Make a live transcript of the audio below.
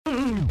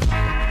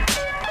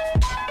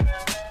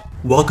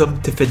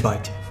Welcome to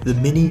FittBite, the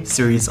mini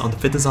series on the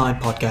Fit Design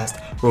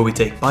podcast where we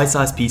take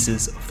bite-sized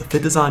pieces of the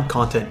fit design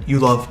content you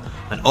love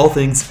on all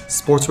things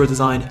sportswear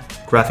design,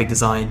 graphic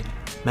design,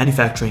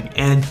 manufacturing,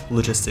 and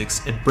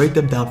logistics and break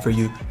them down for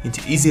you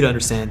into easy to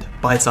understand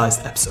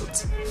bite-sized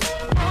episodes.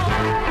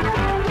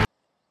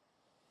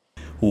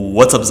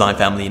 What's up, design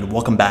family, and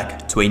welcome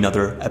back to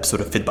another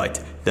episode of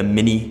FittBite, the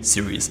mini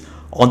series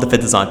on the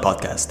Fit Design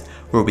podcast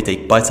where we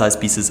take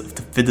bite-sized pieces of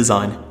the fit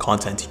design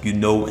content you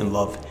know and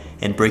love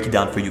and break it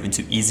down for you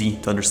into easy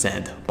to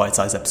understand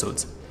bite-sized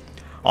episodes.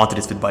 On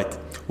today's FittBite,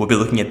 we'll be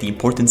looking at the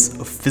importance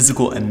of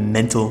physical and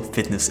mental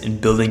fitness in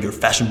building your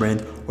fashion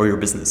brand or your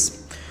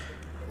business.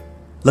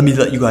 Let me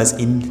let you guys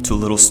into a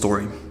little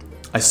story.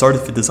 I started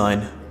Fit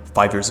Design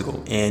 5 years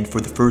ago, and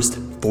for the first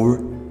 4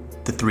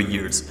 to 3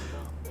 years,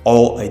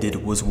 all I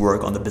did was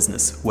work on the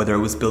business, whether it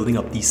was building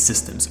up these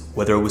systems,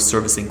 whether it was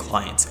servicing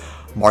clients,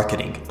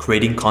 marketing,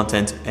 creating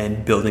content,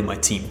 and building my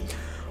team.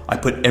 I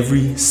put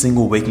every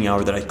single waking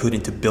hour that I could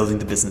into building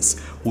the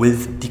business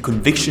with the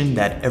conviction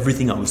that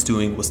everything I was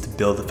doing was to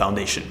build a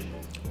foundation.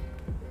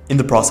 In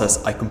the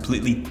process, I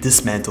completely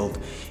dismantled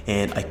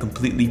and I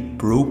completely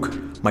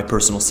broke my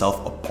personal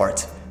self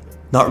apart,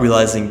 not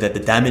realizing that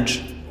the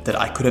damage that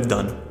I could have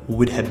done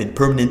would have been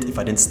permanent if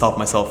I didn't stop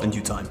myself in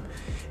due time.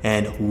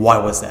 And why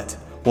was that?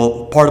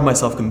 Well, part of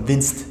myself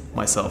convinced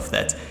myself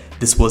that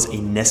this was a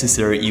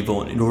necessary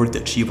evil in order to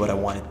achieve what I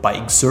wanted by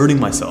exerting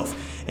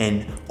myself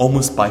and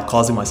almost by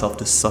causing myself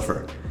to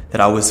suffer,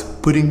 that I was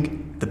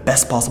putting the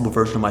best possible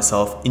version of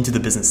myself into the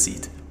business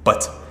seat,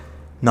 but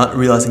not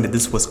realizing that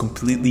this was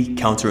completely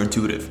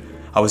counterintuitive.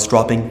 I was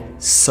dropping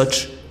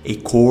such a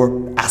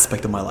core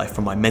aspect of my life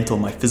from my mental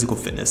and my physical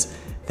fitness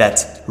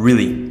that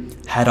really,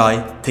 had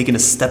I taken a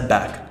step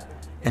back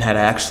and had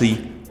I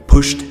actually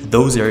pushed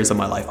those areas of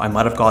my life, I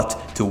might have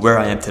got to where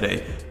I am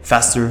today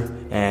faster,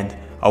 and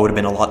I would have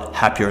been a lot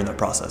happier in the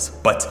process.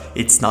 But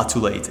it's not too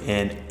late,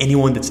 and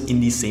anyone that's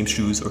in these same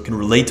shoes or can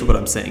relate to what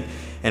I'm saying,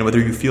 and whether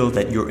you feel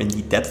that you're in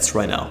the depths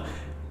right now,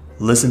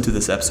 listen to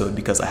this episode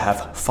because I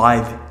have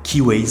 5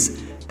 key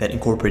ways that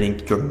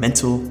incorporating your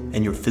mental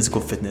and your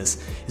physical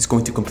fitness is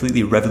going to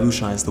completely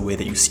revolutionize the way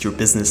that you see your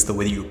business, the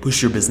way that you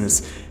push your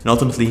business, and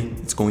ultimately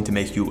it's going to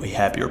make you a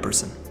happier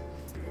person.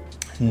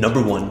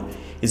 Number 1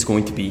 is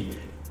going to be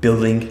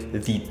building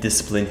the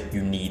discipline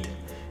you need.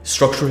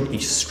 Structuring a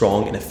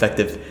strong and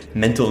effective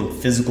mental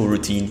and physical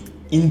routine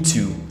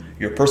into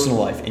your personal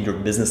life and your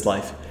business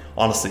life,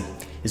 honestly,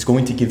 is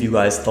going to give you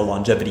guys the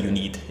longevity you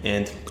need.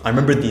 And I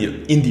remember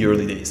in the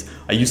early days,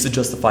 I used to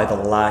justify the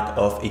lack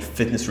of a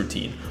fitness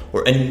routine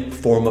or any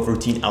form of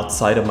routine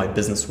outside of my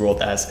business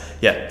world as,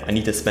 I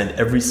need to spend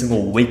every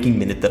single waking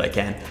minute that I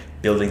can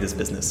building this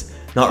business.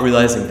 Not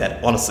realizing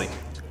that, honestly,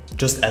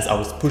 just as I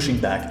was pushing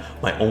back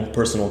my own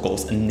personal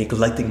goals and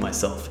neglecting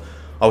myself,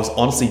 I was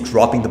honestly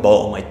dropping the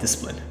ball on my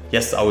discipline.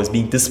 Yes, I was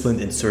being disciplined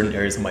in certain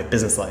areas of my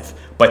business life,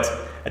 but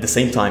at the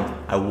same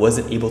time, I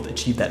wasn't able to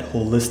achieve that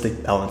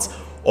holistic balance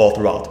all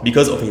throughout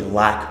because of a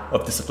lack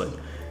of discipline.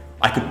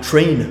 I could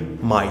train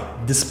my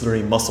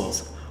disciplinary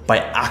muscles by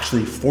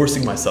actually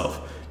forcing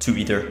myself to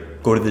either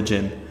go to the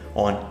gym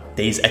on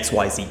days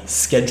XYZ,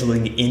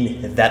 scheduling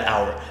in that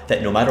hour,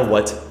 that no matter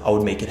what, I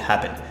would make it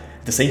happen.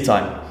 At the same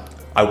time,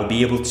 I would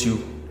be able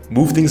to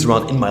move things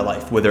around in my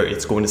life, whether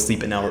it's going to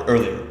sleep an hour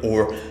earlier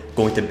or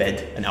going to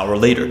bed an hour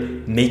later,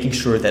 making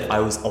sure that I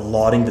was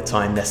allotting the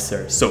time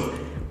necessary. So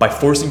by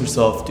forcing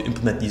yourself to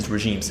implement these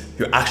regimes,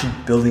 you're actually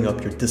building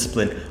up your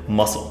discipline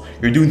muscle.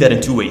 You're doing that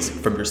in 2 ways,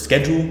 from your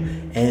schedule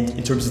and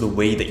in terms of the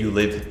way that you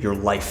live your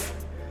life.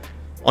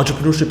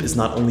 Entrepreneurship is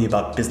not only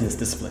about business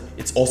discipline,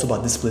 it's also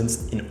about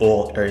disciplines in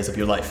all areas of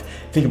your life.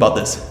 Think about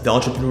this, the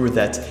entrepreneur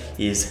that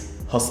is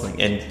hustling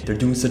and they're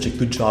doing such a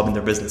good job in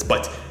their business,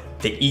 but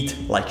they eat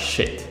like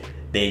shit.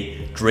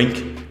 They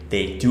drink,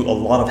 they do a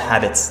lot of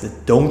habits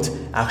that don't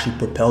actually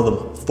propel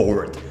them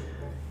forward.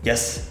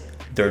 Yes,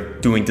 they're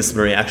doing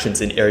disciplinary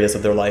actions in areas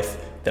of their life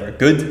that are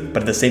good,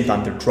 but at the same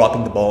time, they're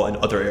dropping the ball in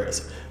other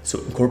areas. So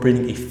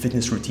incorporating a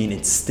fitness routine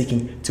and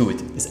sticking to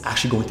it is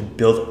actually going to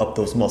build up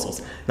those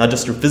muscles. Not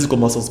just your physical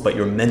muscles, but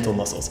your mental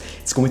muscles.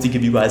 It's going to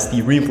give you guys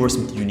the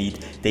reinforcement you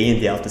need day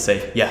in, day out to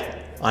say,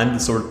 I'm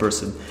the sort of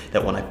person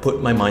that when I put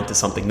my mind to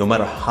something, no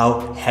matter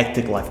how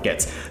hectic life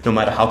gets, no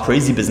matter how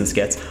crazy business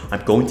gets,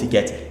 I'm going to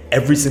get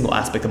every single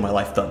aspect of my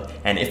life done.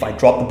 And if I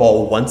drop the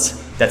ball once,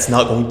 that's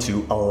not going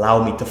to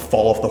allow me to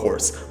fall off the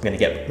horse. I'm going to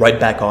get right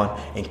back on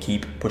and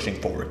keep pushing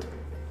forward.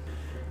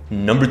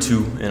 Number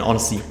 2, and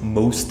honestly,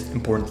 most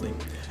importantly,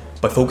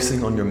 by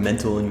focusing on your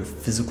mental and your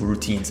physical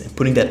routines and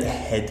putting that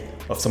ahead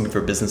of some of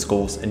your business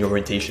goals and your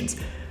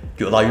orientations,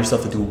 you allow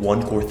yourself to do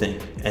one core thing,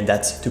 and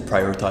that's to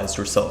prioritize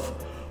yourself.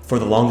 For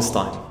the longest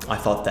time, I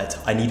thought that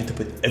I needed to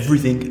put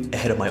everything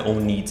ahead of my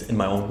own needs and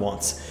my own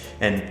wants.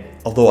 And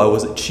although I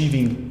was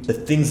achieving the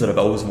things that I've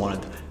always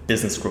wanted,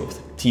 business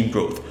growth, team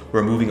growth,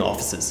 we're moving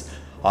offices,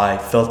 I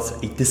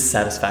felt a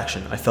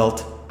dissatisfaction. I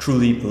felt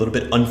truly a little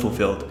bit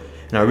unfulfilled.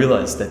 And I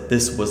realized that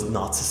this was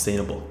not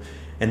sustainable.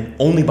 And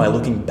only by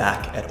looking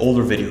back at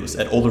older videos,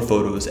 at older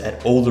photos,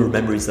 at older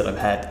memories that I've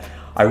had,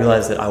 I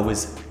realized that I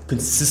was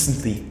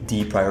consistently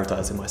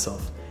deprioritizing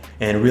myself,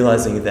 and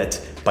realizing that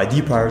by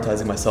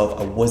deprioritizing myself,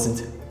 I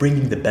wasn't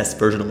bringing the best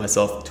version of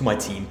myself to my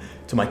team,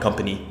 to my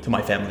company, to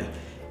my family.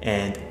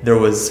 And there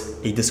was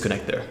a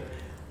disconnect there.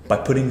 By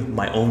putting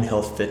my own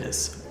health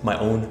fitness, my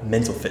own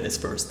mental fitness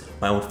first,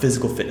 my own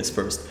physical fitness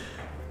first,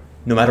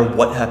 no matter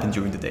what happened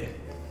during the day,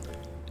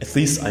 at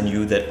least I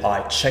knew that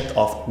I checked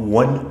off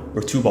 1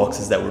 or 2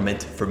 boxes that were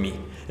meant for me.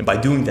 And by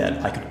doing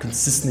that, I could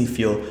consistently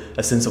feel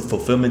a sense of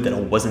fulfillment that I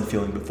wasn't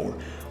feeling before.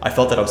 I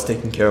felt that I was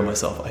taking care of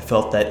myself. I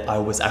felt that I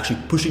was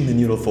actually pushing the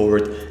needle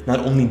forward, not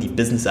only in the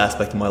business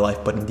aspect of my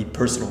life, but in the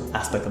personal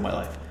aspect of my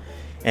life.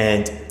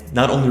 And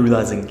not only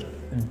realizing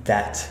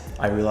that,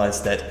 I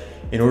realized that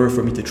in order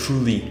for me to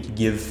truly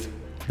give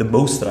the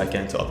most that I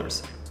can to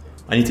others,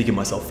 I need to give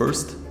myself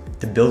first,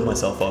 to build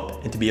myself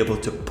up, and to be able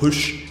to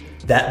push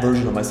that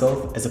version of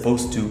myself as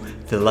opposed to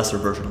the lesser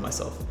version of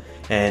myself.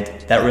 And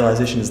that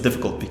realization is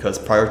difficult because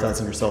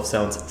prioritizing yourself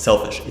sounds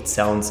selfish. It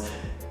sounds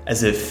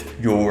as if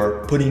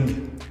you're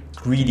putting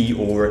greedy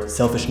or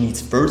selfish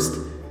needs first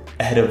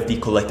ahead of the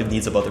collective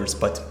needs of others,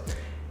 but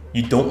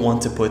you don't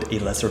want to put a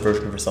lesser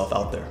version of yourself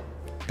out there.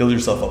 Build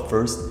yourself up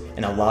first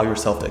and allow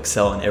yourself to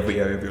excel in every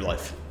area of your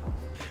life.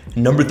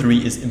 Number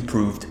 3 is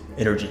improved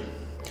energy.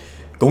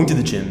 Going to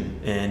the gym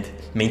and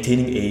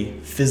maintaining a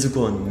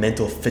physical and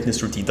mental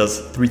fitness routine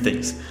does 3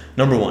 things.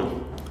 Number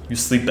 1, you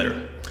sleep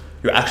better.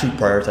 You're actually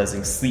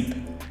prioritizing sleep.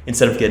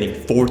 Instead of getting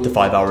 4 to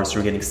 5 hours,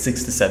 you're getting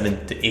 6 to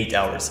 7 to 8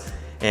 hours.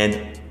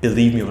 And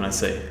believe me when I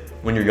say,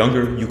 when you're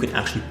younger, you can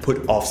actually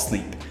put off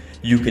sleep.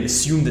 You can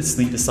assume that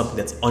sleep is something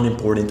that's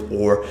unimportant,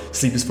 or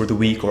sleep is for the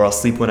weak, or I'll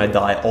sleep when I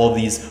die. All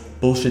these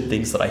bullshit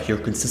things that I hear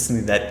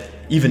consistently that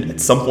even at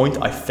some point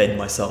I fed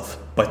myself.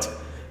 But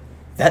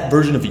that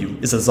version of you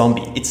is a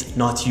zombie. It's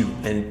not you.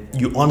 And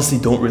you honestly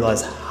don't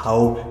realize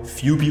how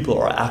few people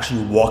are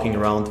actually walking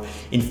around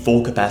in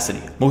full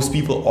capacity. Most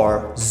people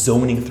are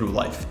zoning through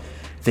life.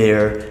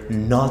 They're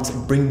not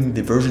bringing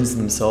the versions of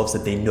themselves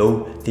that they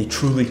know they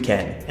truly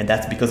can. And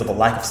that's because of a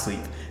lack of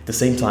sleep. At the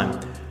same time,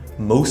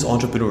 most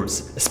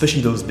entrepreneurs,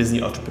 especially those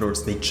busy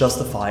entrepreneurs, they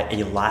justify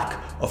a lack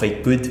of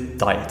a good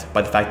diet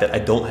by the fact that I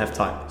don't have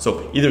time.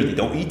 So either they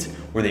don't eat,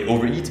 or they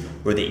overeat,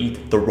 or they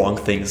eat the wrong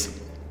things.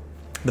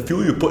 The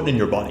fuel you're putting in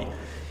your body,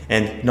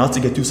 and not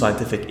to get too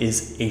scientific,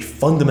 is a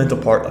fundamental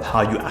part of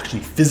how you actually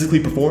physically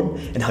perform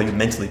and how you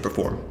mentally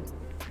perform.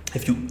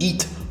 If you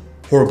eat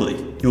horribly,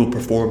 you will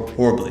perform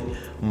horribly.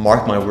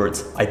 Mark my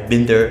words, I've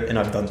been there and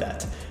I've done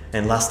that.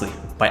 And lastly,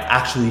 by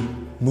actually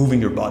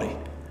moving your body,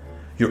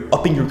 you're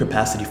upping your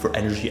capacity for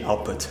energy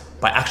output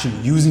by actually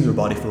using your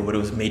body for what it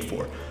was made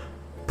for,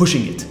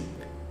 pushing it,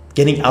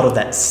 getting out of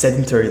that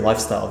sedentary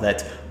lifestyle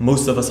that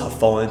most of us have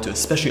fallen into,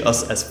 especially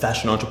us as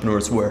fashion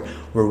entrepreneurs, where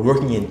we're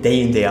working in,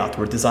 day out,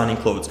 we're designing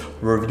clothes,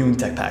 we're reviewing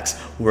tech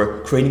packs,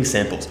 we're creating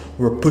samples,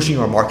 we're pushing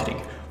our marketing.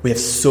 We have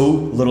so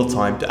little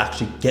time to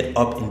actually get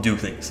up and do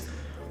things.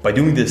 By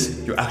doing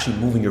this, you're actually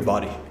moving your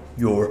body.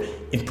 You're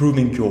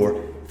improving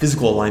your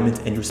physical alignment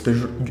and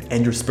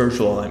your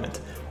spiritual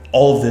alignment.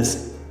 All of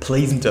this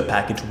plays into a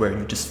package where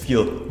you just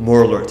feel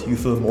more alert, you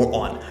feel more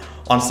on.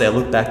 Honestly, I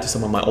look back to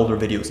some of my older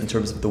videos in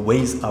terms of the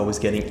ways I was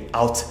getting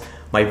out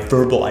my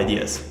verbal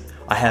ideas.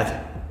 I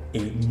have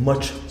a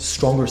much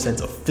stronger sense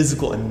of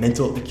physical and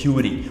mental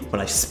acuity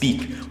when I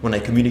speak, when I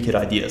communicate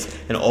ideas.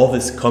 And all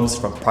this comes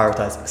from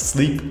prioritizing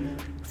sleep,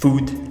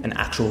 food, and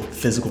actual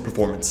physical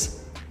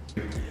performance.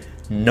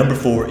 Number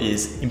 4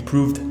 is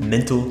improved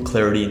mental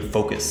clarity and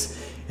focus.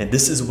 And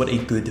this is what a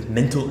good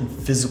mental and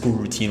physical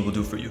routine will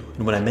do for you.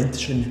 And when I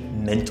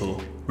mention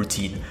mental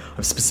routine,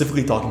 I'm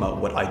specifically talking about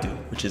what I do,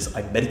 which is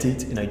I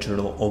meditate and I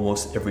journal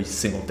almost every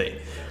single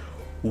day.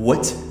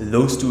 What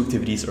those 2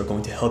 activities are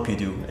going to help you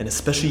do, and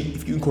especially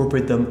if you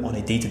incorporate them on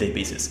a day-to-day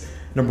basis.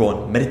 Number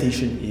 1,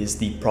 meditation is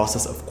the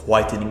process of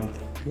quietening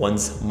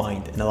one's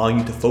mind and allowing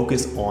you to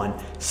focus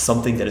on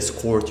something that is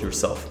core to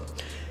yourself.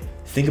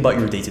 Think about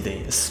your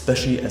day-to-day,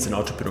 especially as an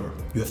entrepreneur.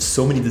 You have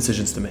so many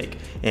decisions to make,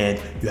 and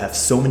you have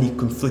so many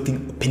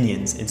conflicting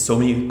opinions and so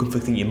many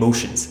conflicting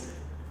emotions.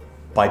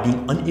 By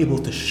being unable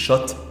to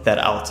shut that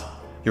out,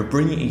 you're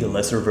bringing a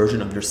lesser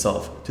version of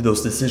yourself to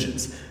those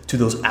decisions, to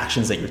those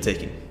actions that you're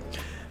taking.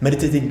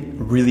 Meditating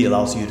really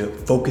allows you to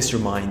focus your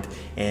mind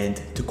and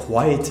to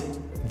quiet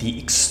the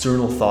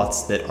external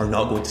thoughts that are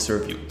not going to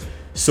serve you.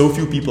 So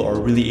few people are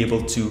really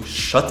able to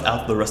shut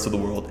out the rest of the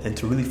world and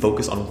to really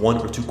focus on 1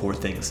 or 2 core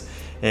things.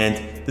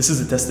 And this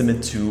is a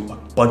testament to a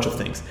bunch of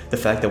things. The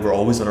fact that we're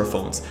always on our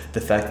phones,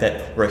 the fact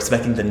that we're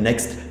expecting the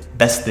next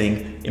best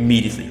thing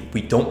immediately.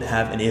 We don't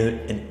have an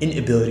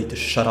inability to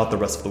shut out the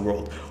rest of the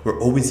world. We're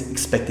always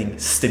expecting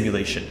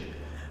stimulation.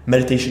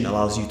 Meditation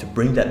allows you to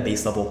bring that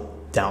base level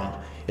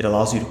down. It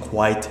allows you to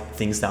quiet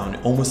things down.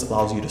 It almost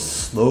allows you to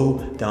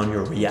slow down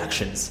your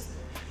reactions.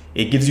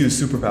 It gives you a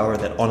superpower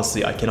that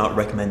honestly I cannot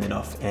recommend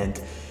enough,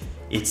 and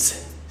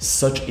it's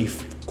such a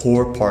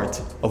core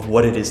part of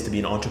what it is to be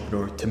an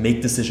entrepreneur, to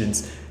make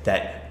decisions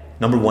that,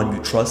 number 1,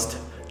 you trust,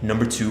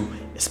 number 2,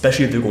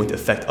 especially if they're going to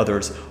affect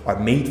others, are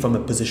made from a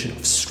position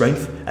of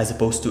strength as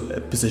opposed to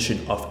a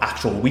position of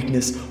actual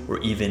weakness or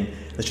even,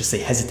 let's just say,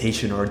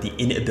 hesitation or the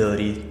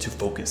inability to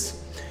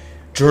focus.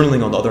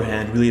 Journaling, on the other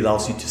hand, really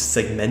allows you to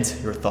segment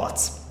your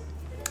thoughts.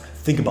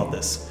 Think about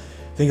this.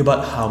 Think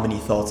about how many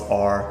thoughts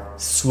are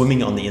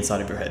swimming on the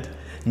inside of your head.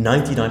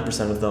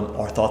 99% of them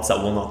are thoughts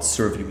that will not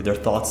serve you. They're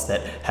thoughts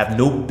that have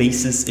no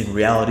basis in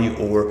reality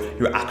or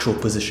your actual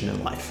position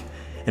in life.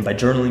 And by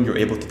journaling, you're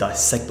able to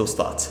dissect those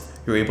thoughts.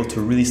 You're able to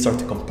really start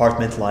to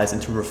compartmentalize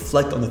and to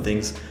reflect on the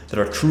things that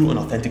are true and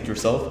authentic to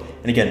yourself.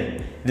 And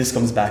again, this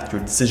comes back to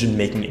your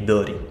decision-making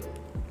ability.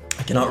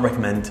 I cannot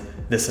recommend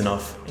this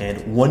enough.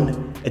 And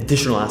one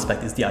additional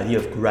aspect is the idea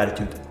of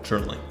gratitude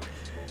journaling.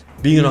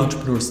 Being an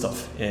entrepreneur is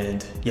tough.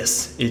 And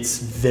yes, it's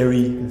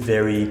very,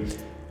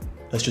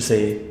 let's just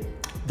say,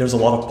 there's a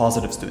lot of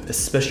positives to it,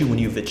 especially when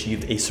you've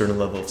achieved a certain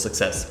level of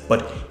success.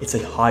 But it's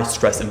a high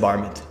stress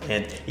environment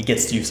and it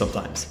gets to you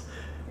sometimes.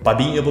 By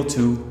being able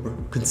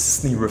to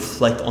consistently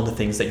reflect on the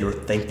things that you're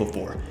thankful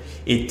for,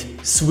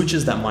 it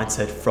switches that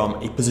mindset from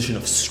a position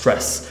of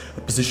stress,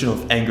 a position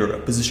of anger, a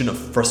position of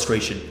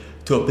frustration,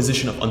 to a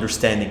position of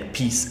understanding,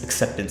 peace,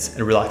 acceptance,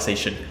 and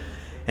relaxation.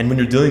 And when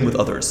you're dealing with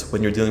others,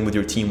 when you're dealing with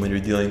your team, when you're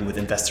dealing with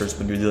investors,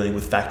 when you're dealing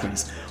with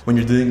factories, when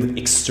you're dealing with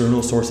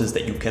external sources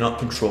that you cannot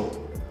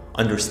control,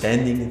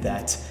 understanding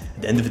that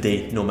at the end of the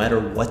day, no matter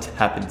what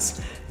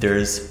happens,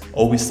 there's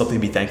always something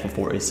to be thankful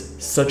for is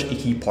such a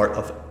key part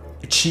of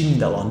achieving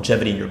that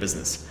longevity in your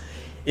business.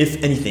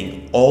 If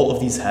anything, all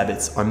of these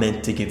habits are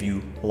meant to give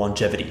you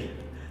longevity.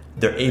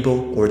 They're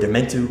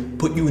meant to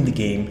put you in the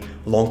game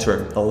long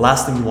term. The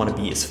last thing you want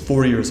to be is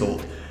 40 years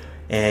old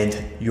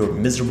and you're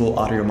miserable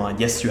out of your mind.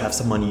 Yes, you have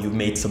some money, you've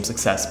made some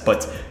success,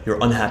 but you're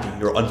unhappy,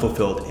 you're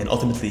unfulfilled, and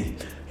ultimately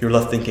you're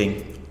left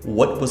thinking,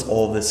 what was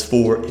all this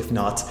for if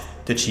not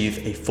to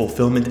achieve a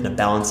fulfillment and a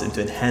balance and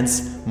to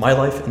enhance my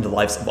life and the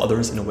lives of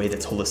others in a way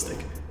that's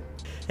holistic?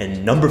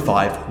 And number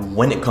 5,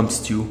 when it comes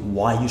to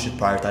why you should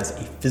prioritize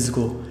a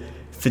physical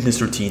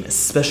fitness routine,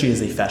 especially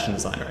as a fashion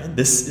designer. And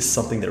this is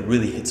something that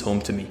really hits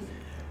home to me.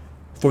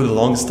 For the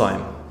longest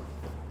time,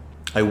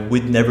 I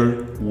would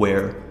never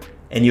wear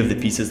any of the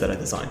pieces that I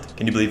designed.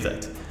 Can you believe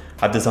that?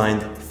 I've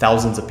designed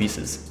thousands of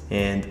pieces,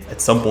 and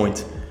at some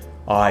point,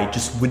 I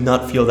just would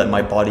not feel that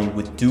my body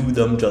would do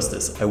them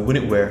justice. I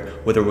wouldn't wear,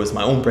 whether it was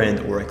my own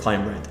brand or a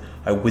client brand,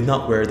 I would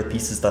not wear the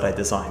pieces that I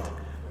designed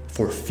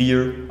for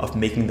fear of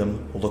making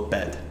them look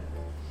bad.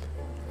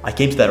 I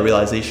came to that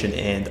realization,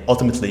 and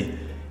ultimately,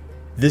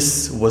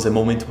 this was a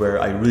moment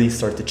where I really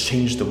started to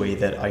change the way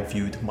that I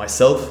viewed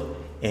myself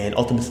and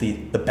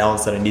ultimately the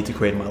balance that I need to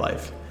create in my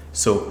life.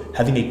 So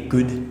having a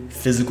good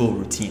physical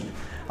routine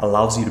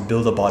allows you to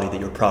build a body that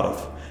you're proud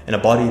of and a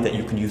body that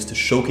you can use to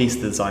showcase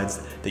the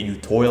designs that you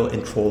toil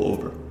and troll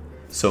over.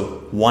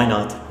 So why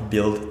not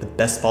build the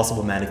best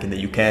possible mannequin that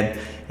you can,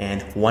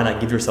 and why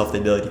not give yourself the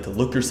ability to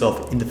look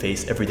yourself in the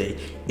face every day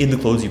in the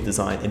clothes you've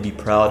designed and be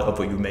proud of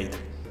what you made.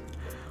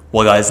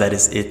 Well guys, that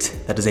is it.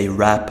 That is a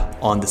wrap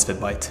on this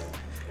FittBite.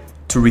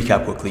 To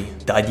recap quickly,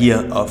 the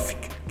idea of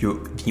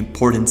the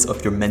importance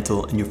of your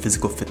mental and your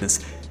physical fitness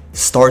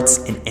starts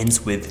and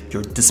ends with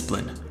your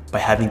discipline, by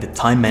having the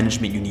time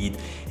management you need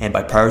and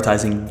by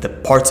prioritizing the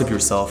parts of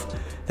yourself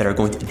that are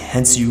going to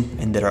enhance you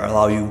and that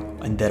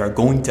are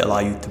going to allow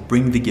you to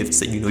bring the gifts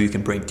that you know you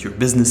can bring to your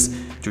business,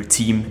 to your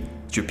team,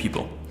 to your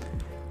people.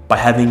 By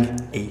having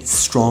a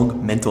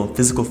strong mental and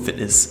physical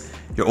fitness,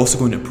 you're also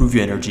going to improve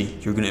your energy,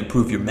 you're going to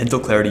improve your mental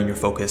clarity and your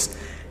focus,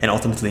 and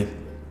ultimately,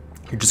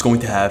 you're just going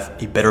to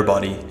have a better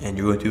body and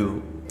you're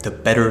going to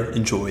better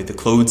enjoy the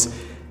clothes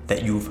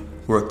that you've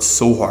worked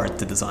so hard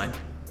to design.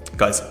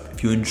 Guys,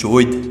 if you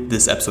enjoyed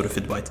this episode of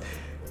FittBite,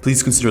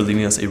 please consider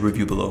leaving us a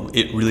review below.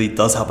 It really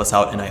does help us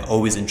out and I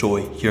always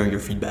enjoy hearing your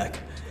feedback.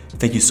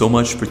 Thank you so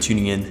much for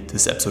tuning in to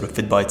this episode of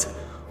FittBite.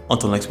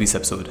 Until next week's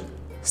episode,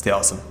 stay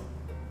awesome.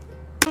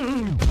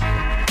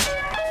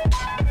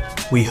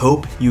 We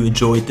hope you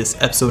enjoyed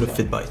this episode of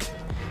FittBite.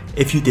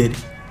 If you did,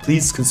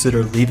 please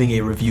consider leaving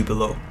a review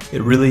below.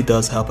 It really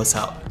does help us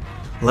out.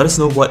 Let us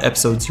know what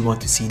episodes you want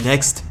to see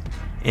next,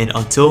 and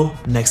until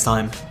next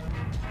time,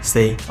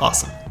 stay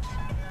awesome.